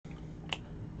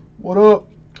What up?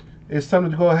 It's time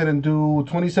to go ahead and do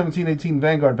 2017-18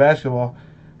 Vanguard basketball.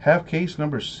 Half case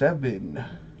number 7.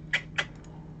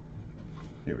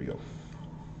 Here we go.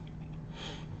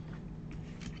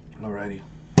 Alrighty.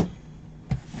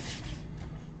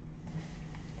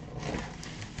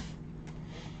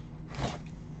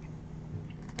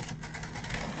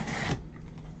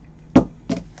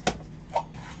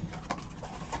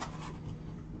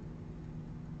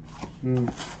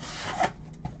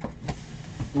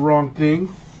 Wrong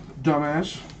thing,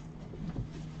 dumbass.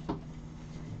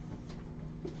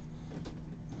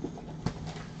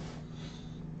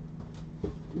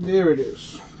 There it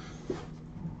is.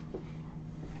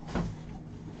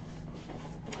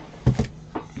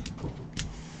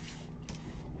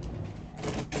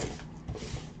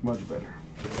 Much better.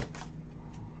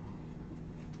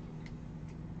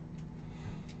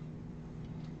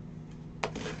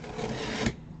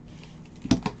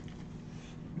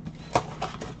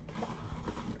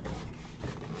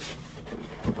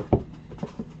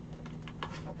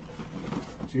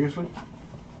 Seriously?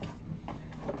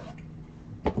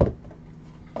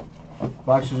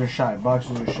 Boxes are shy.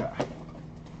 Boxes are shy.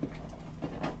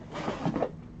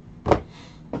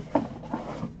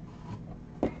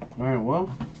 Alright,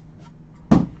 well.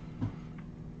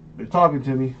 They're talking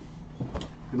to me. And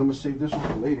I'm going to save this one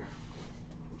for later.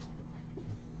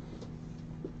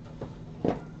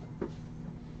 Because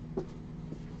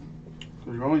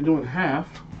you're only doing half.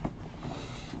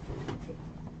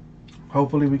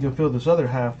 Hopefully we can fill this other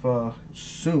half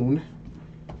soon.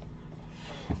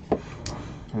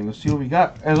 And let's see what we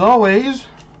got. As always,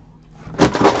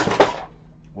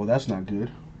 well, that's not good.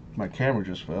 My camera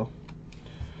just fell.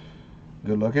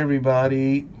 Good luck,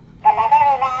 everybody. Good luck,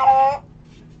 everybody.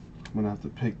 I'm going to have to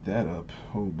pick that up.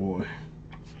 Oh, boy.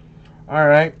 All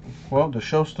right. Well, the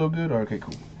show's still good? Okay,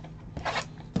 cool.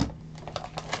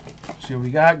 See what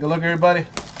we got. Good luck, everybody.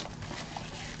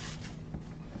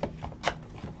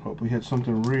 Hope we hit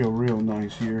something real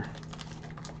nice here.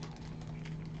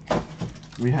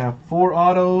 We have 4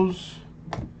 autos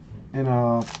in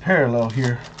a parallel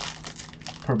here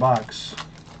per box.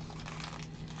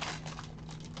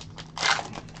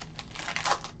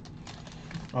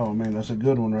 Oh man, that's a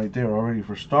good one right there already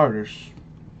for starters.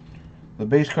 The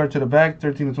base card to the back,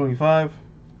 13/25.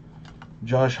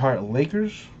 Josh Hart,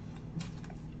 Lakers.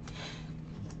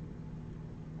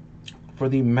 For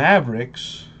the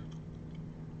Mavericks,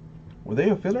 were they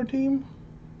a filler team?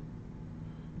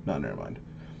 No, never mind.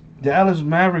 Dallas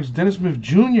Mavericks, Dennis Smith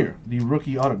Jr., the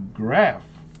rookie autograph.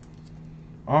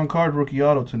 On-card rookie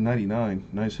auto to 99.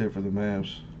 Nice hit for the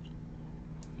Mavs.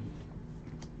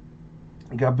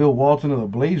 Got Bill Walton of the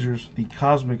Blazers, the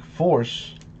Cosmic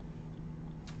Force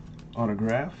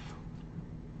autograph.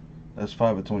 That's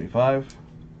 5/25.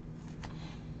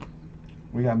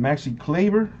 We got Maxi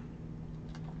Kleber,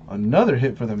 another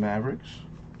hit for the Mavericks.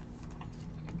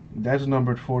 That's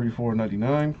numbered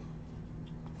 44/99.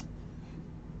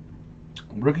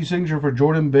 Rookie signature for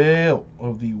Jordan Bale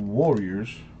of the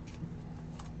Warriors.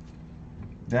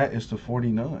 That is to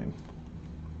 49.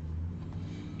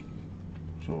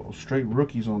 So straight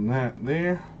rookies on that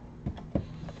there.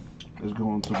 Let's go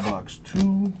on to box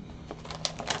 2.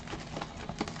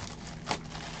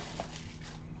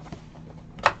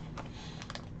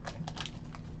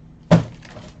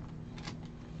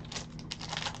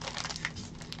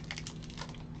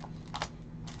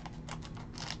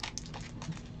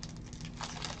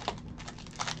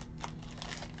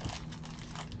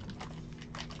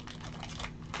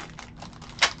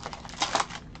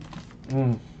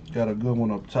 Got a good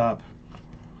one up top.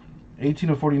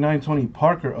 18/49, Tony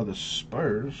Parker of the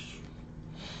Spurs.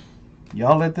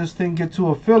 Y'all let this thing get to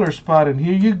a filler spot, and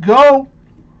here you go.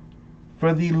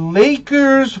 For the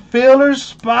Lakers, filler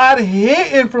spot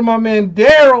hitting for my man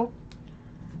Daryl.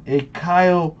 A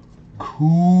Kyle Kuzma.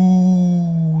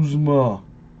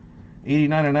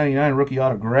 89/99 rookie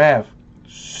autograph.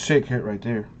 Sick hit right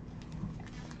there.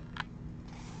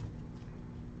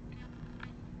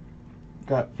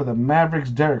 Got for the Mavericks,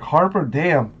 Derek Harper.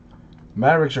 Damn,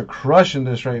 Mavericks are crushing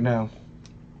this right now.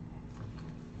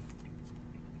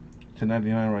 To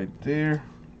 99 right there.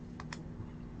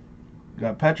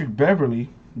 Got Patrick Beverly,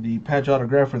 the patch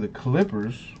autograph for the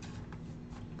Clippers.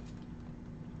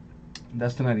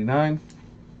 That's to 99.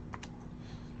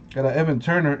 Got an Evan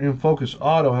Turner in focus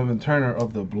auto. Evan Turner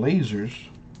of the Blazers.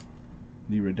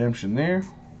 The redemption there.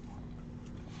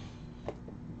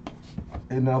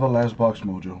 And now the last box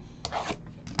mojo.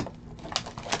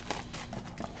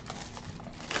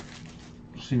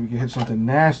 See if we can hit something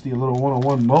nasty, a little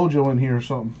one-on-one mojo in here or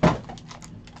something.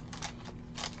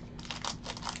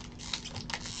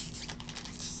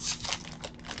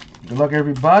 Good luck,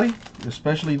 everybody,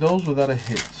 especially those without a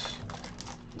hit.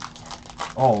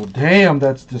 Oh, damn,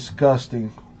 that's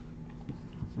disgusting.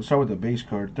 We'll start with the base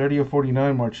card. 30 of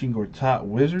 49, Marcin Gortat,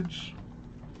 Wizards.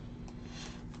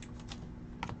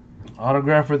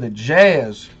 Autograph for the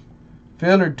Jazz.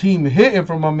 Filler team hitting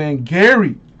from my man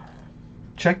Gary.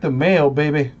 Check the mail,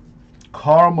 baby.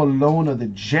 Karl Malone of the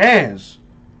Jazz.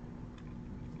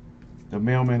 The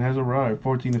mailman has arrived.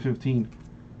 14 of 15.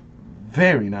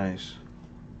 Very nice.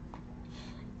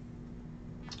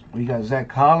 We got Zach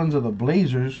Collins of the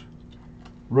Blazers.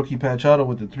 Rookie patch auto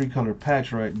with the 3-color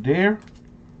patch right there.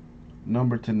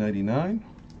 Number to 99.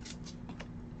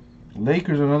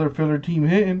 Lakers, another filler team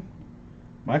hitting.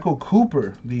 Michael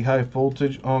Cooper, the high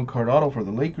voltage on card auto for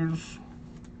the Lakers.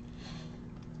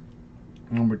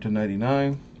 Number to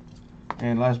 99.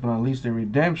 And last but not least, a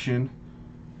redemption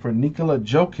for Nikola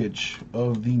Jokic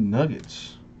of the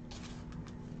Nuggets.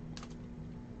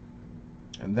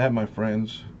 And that, my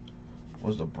friends,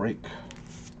 was the break.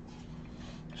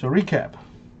 So recap.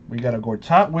 We got a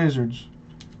Gortat Wizards,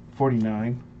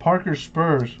 49. Parker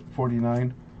Spurs,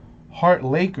 49. Hart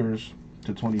Lakers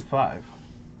to 25.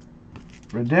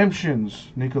 Redemptions.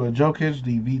 Nikola Jokic,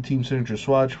 the V-Team Signature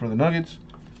Swatch for the Nuggets.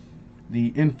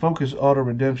 The In Focus Auto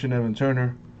Redemption, Evan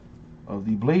Turner of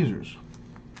the Blazers.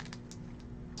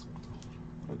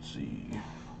 Let's see.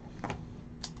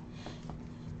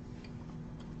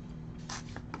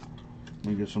 Let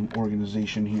me get some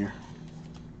organization here.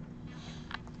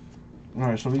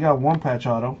 Alright, so we got one patch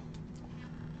auto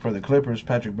for the Clippers,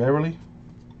 Patrick Beverley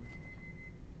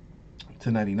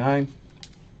to 99.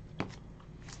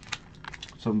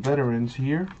 Some veterans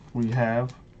here. We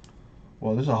have,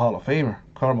 well, this is a Hall of Famer.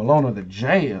 Karl Malone of the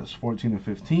Jazz, 14 of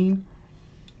 15.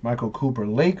 Michael Cooper,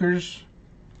 Lakers,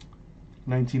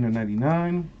 19 of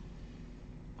 99.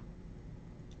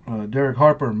 Derek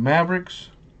Harper, Mavericks,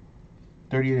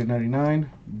 38 of 99.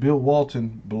 Bill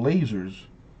Walton, Blazers,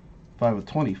 5 of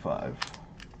 25.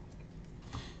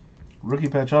 Rookie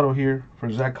patch auto here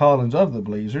for Zach Collins of the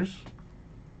Blazers,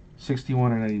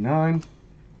 61 of 99.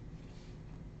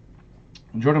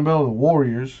 Jordan Bell of the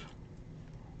Warriors,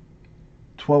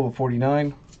 12 of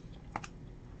 49.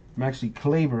 Maxi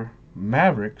Kleber,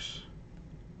 Mavericks,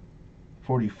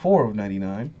 44 of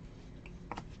 99.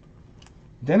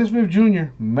 Dennis Smith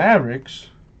Jr., Mavericks,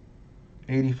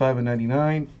 85 of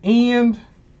 99. And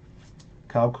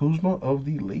Kyle Kuzma of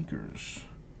the Lakers,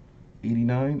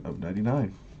 89 of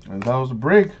 99. And that was the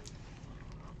break.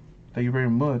 Thank you very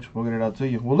much. We'll get it out to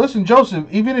you. Well, listen, Joseph,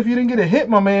 even if you didn't get a hit,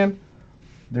 my man,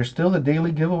 there's still the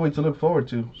daily giveaway to look forward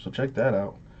to. So check that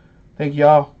out. Thank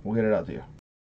y'all. We'll get it out to you.